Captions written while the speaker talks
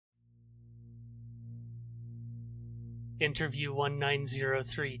Interview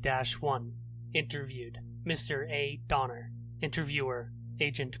 1903-1. Interviewed, Mr. A. Donner. Interviewer,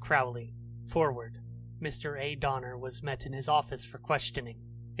 Agent Crowley. Forward. Mr. A. Donner was met in his office for questioning.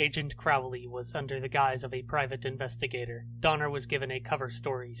 Agent Crowley was under the guise of a private investigator. Donner was given a cover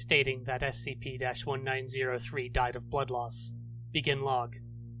story stating that SCP-1903 died of blood loss. Begin log.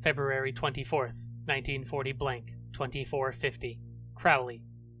 February 24th, 1940 blank, 2450. Crowley.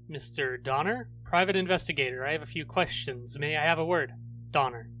 Mr. Donner? Private investigator, I have a few questions. May I have a word?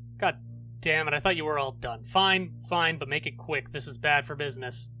 Donner. God damn it, I thought you were all done. Fine, but make it quick. This is bad for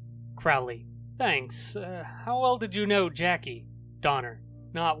business. Crowley. Thanks. How well did you know Jackie? Donner.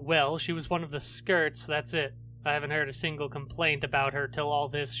 Not well. She was one of the skirts, that's it. I haven't heard a single complaint about her till all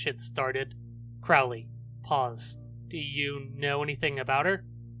this shit started. Crowley. Pause. Do you know anything about her?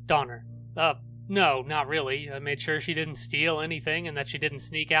 Donner. No, not really. I made sure she didn't steal anything and that she didn't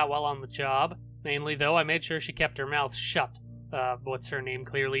sneak out while on the job. Mainly, though, I made sure she kept her mouth shut. What's her name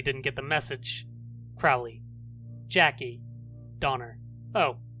clearly didn't get the message. Crowley. Jackie. Donner.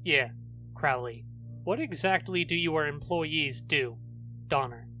 Oh, yeah. Crowley. What exactly do your employees do?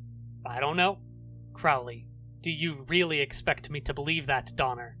 Donner. I don't know. Crowley. Do you really expect me to believe that,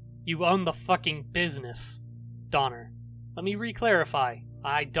 Donner? You own the fucking business. Donner. Let me re-clarify.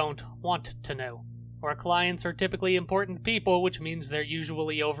 I don't want to know. Our clients are typically important people, which means they're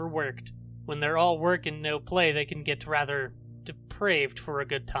usually overworked. When they're all work and no play, they can get rather depraved for a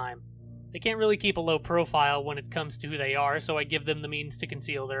good time. They can't really keep a low profile when it comes to who they are, so I give them the means to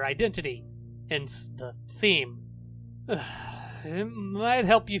conceal their identity. Hence the theme. It might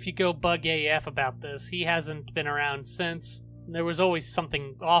help you if you go bug AF about this. He hasn't been around since. There was always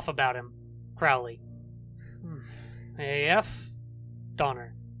something off about him. Crowley. AF?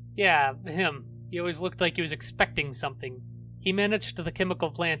 Donner. Yeah, him. He always looked like he was expecting something. He managed the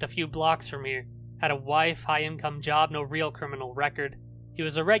chemical plant a few blocks from here. Had a wife, high-income job, no real criminal record. He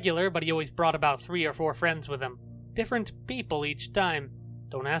was a regular, but he always brought about 3 or 4 friends with him. Different people each time.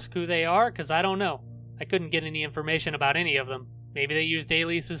 Don't ask who they are, 'cause I don't know. I couldn't get any information about any of them. Maybe they used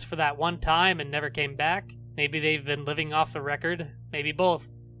aliases for that one time and never came back. Maybe they've been living off the record. Maybe both.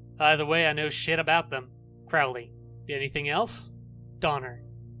 Either way, I know shit about them. Crowley. Anything else? Donner.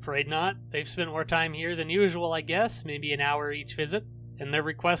 Afraid not. They've spent more time here than usual, I guess. Maybe an hour each visit. And their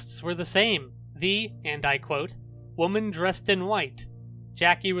requests were the same. And I quote, woman dressed in white.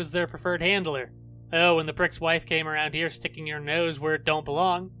 Jackie was their preferred handler. Oh, and the prick's wife came around here sticking her nose where it don't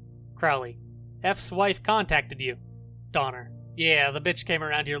belong. Crowley. F's wife contacted you. Donner. Yeah, the bitch came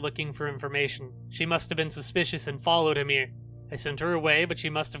around here looking for information. She must have been suspicious and followed him here. I sent her away, but she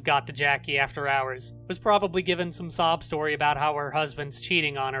must have got to Jackie after hours. Was probably given some sob story about how her husband's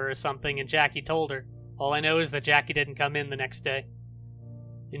cheating on her or something, and Jackie told her. All I know is that Jackie didn't come in the next day.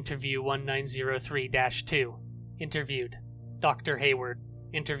 Interview 1903-2. Interviewed. Dr. Hayward.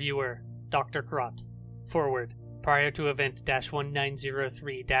 Interviewer. Dr. Crott. Forward. Prior to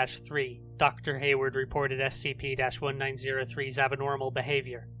event-1903-3, Dr. Hayward reported SCP-1903's abnormal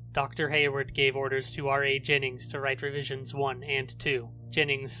behavior. Dr. Hayward gave orders to R.A. Jennings to write revisions 1 and 2.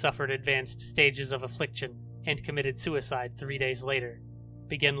 Jennings suffered advanced stages of affliction and committed suicide 3 days later.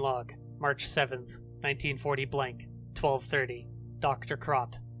 Begin log. March 7th, 1940 blank, 12:30. Dr.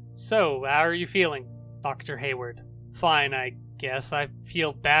 Crott. So, how are you feeling? Dr. Hayward. Fine, I guess. I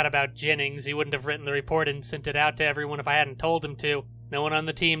feel bad about Jennings. He wouldn't have written the report and sent it out to everyone if I hadn't told him to. No one on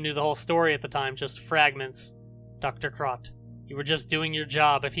the team knew the whole story at the time, just fragments. Dr. Crott. You were just doing your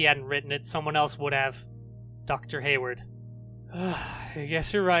job. If he hadn't written it, someone else would have. Dr. Hayward. I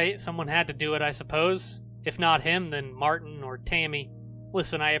guess you're right. Someone had to do it, I suppose. If not him, then Martin or Tammy.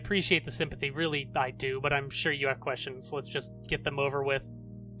 Listen, I appreciate the sympathy, really I do, but I'm sure you have questions. Let's just get them over with.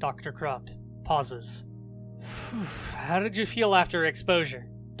 Dr. Crott. Pauses. How did you feel after exposure?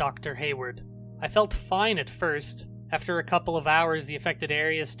 Dr. Hayward. I felt fine at first. After a couple of hours, the affected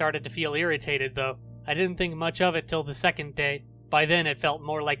areas started to feel irritated, though. I didn't think much of it till the second day. By then, it felt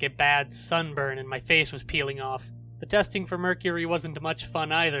more like a bad sunburn and my face was peeling off. The testing for mercury wasn't much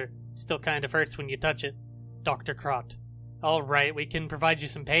fun either. Still kind of hurts when you touch it. Dr. Crott. Alright, we can provide you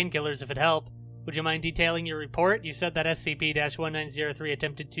some painkillers if it help. Would you mind detailing your report? You said that SCP-1903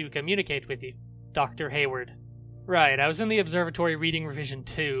 attempted to communicate with you. Dr. Hayward. Right, I was in the observatory reading revision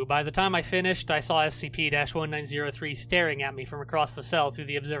 2. By the time I finished, I saw SCP-1903 staring at me from across the cell through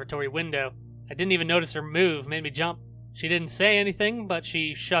the observatory window. I didn't even notice her move, made me jump. She didn't say anything, but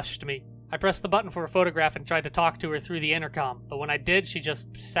she shushed me. I pressed the button for a photograph and tried to talk to her through the intercom, but when I did, she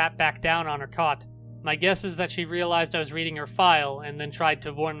just sat back down on her cot. My guess is that she realized I was reading her file, and then tried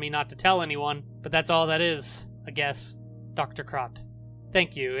to warn me not to tell anyone, but that's all that is, I guess. Dr. Crott.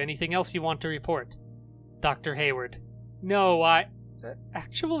 Thank you. Anything else you want to report? Dr. Hayward. No,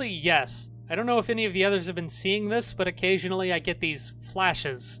 actually, yes. I don't know if any of the others have been seeing this, but occasionally I get these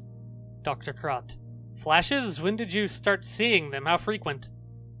flashes. Dr. Crott. Flashes? When did you start seeing them? How frequent?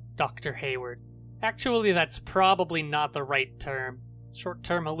 Dr. Hayward. Actually, that's probably not the right term.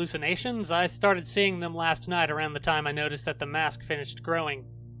 Short-term hallucinations? I started seeing them last night around the time I noticed that the mask finished growing.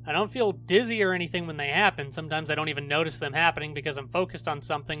 I don't feel dizzy or anything when they happen. Sometimes I don't even notice them happening because I'm focused on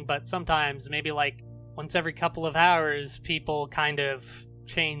something, but sometimes, maybe like once every couple of hours, people kind of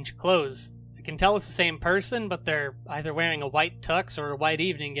change clothes. I can tell it's the same person, but they're either wearing a white tux or a white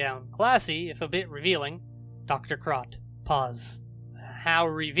evening gown. Classy, if a bit revealing. Dr. Crott. Pause. How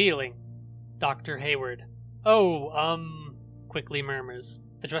revealing? Dr. Hayward. Quickly murmurs.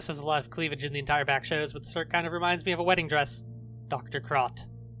 The dress has a lot of cleavage and the entire back shows, but the skirt kind of reminds me of a wedding dress. Dr. Crott.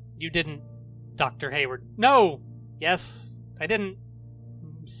 You didn't... Dr. Hayward. No! Yes, I didn't.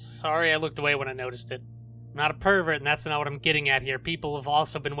 Sorry, I looked away when I noticed it. I'm not a pervert, and that's not what I'm getting at here. People have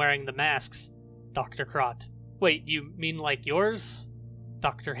also been wearing the masks. Dr. Crott. Wait, you mean like yours?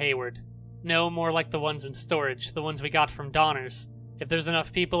 Dr. Hayward. No, more like the ones in storage, the ones we got from Donner's. If there's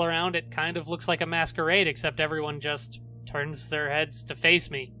enough people around, it kind of looks like a masquerade, except everyone just turns their heads to face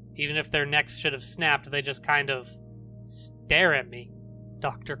me. Even if their necks should have snapped, they just kind of stare at me.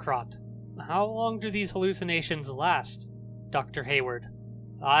 Dr. Crott. How long do these hallucinations last? Dr. Hayward.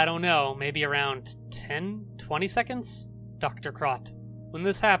 I don't know, maybe around 10, 20 seconds? Dr. Crott. When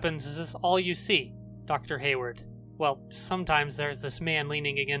this happens, is this all you see? Dr. Hayward. Well, sometimes there's this man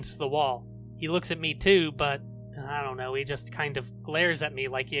leaning against the wall. He looks at me too, but I don't know, he just kind of glares at me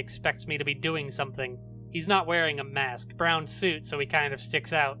like he expects me to be doing something. He's not wearing a mask, brown suit, so he kind of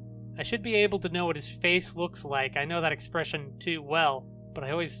sticks out. I should be able to know what his face looks like. I know that expression too well, but I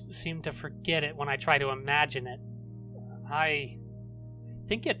always seem to forget it when I try to imagine it. I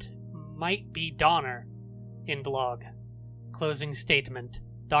think it might be Donner. End log. Closing statement.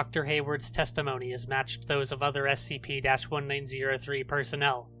 Dr. Hayward's testimony has matched those of other SCP-1903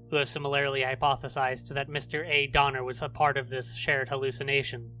 personnel, who have similarly hypothesized that Mr. A. Donner was a part of this shared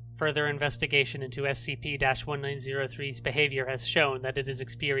hallucination. Further investigation into SCP-1903's behavior has shown that it is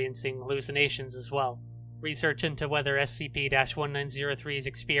experiencing hallucinations as well. Research into whether SCP-1903 is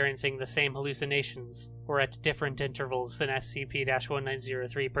experiencing the same hallucinations, or at different intervals than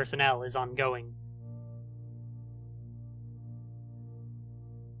SCP-1903 personnel, is ongoing.